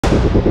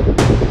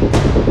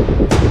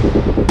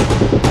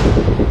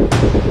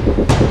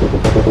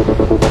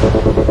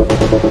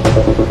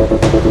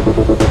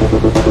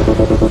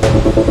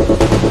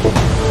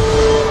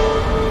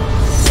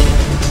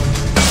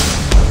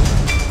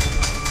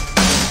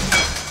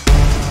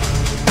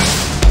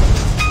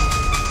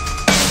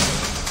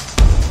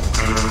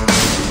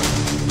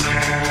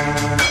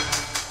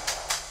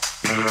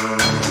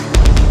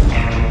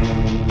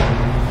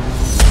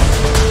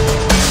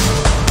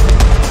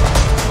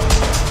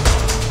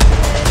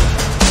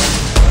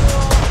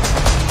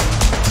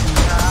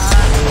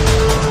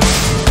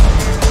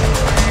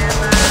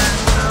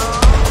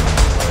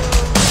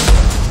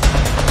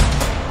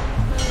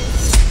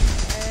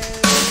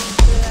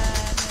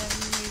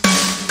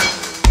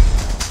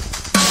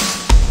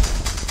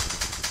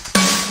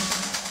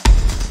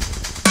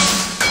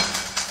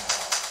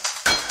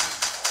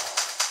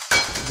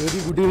Very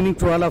good evening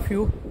to all of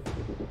you.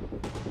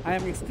 I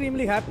am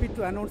extremely happy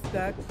to announce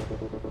that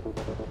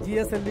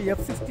GSLV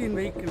F-16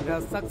 vehicle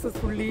has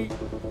successfully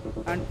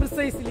and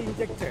precisely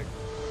injected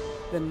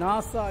the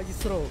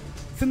NASA-ISRO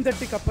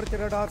synthetic aperture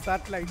radar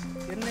satellite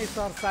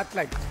 (NISR)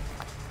 satellite,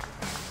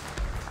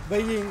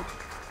 weighing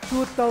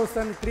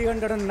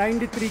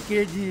 2,393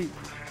 kg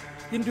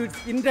into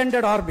its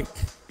intended orbit.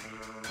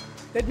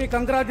 Let me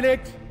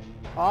congratulate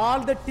all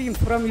the teams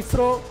from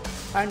ISRO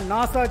and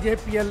NASA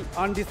JPL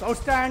on this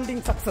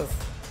outstanding success.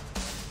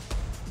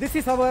 This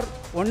is our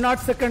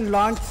 102nd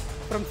launch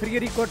from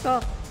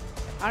Sriharikota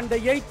and the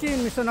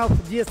 18th mission of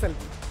GSLV.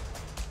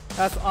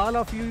 As all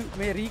of you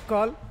may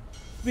recall,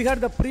 we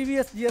had the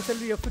previous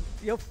GSLV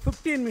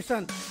F-15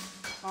 mission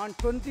on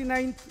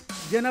 29th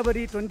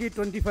January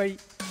 2025,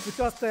 which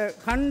was the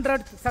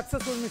 100th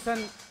successful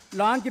mission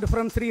launched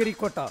from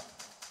Sriharikota.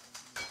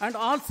 And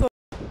also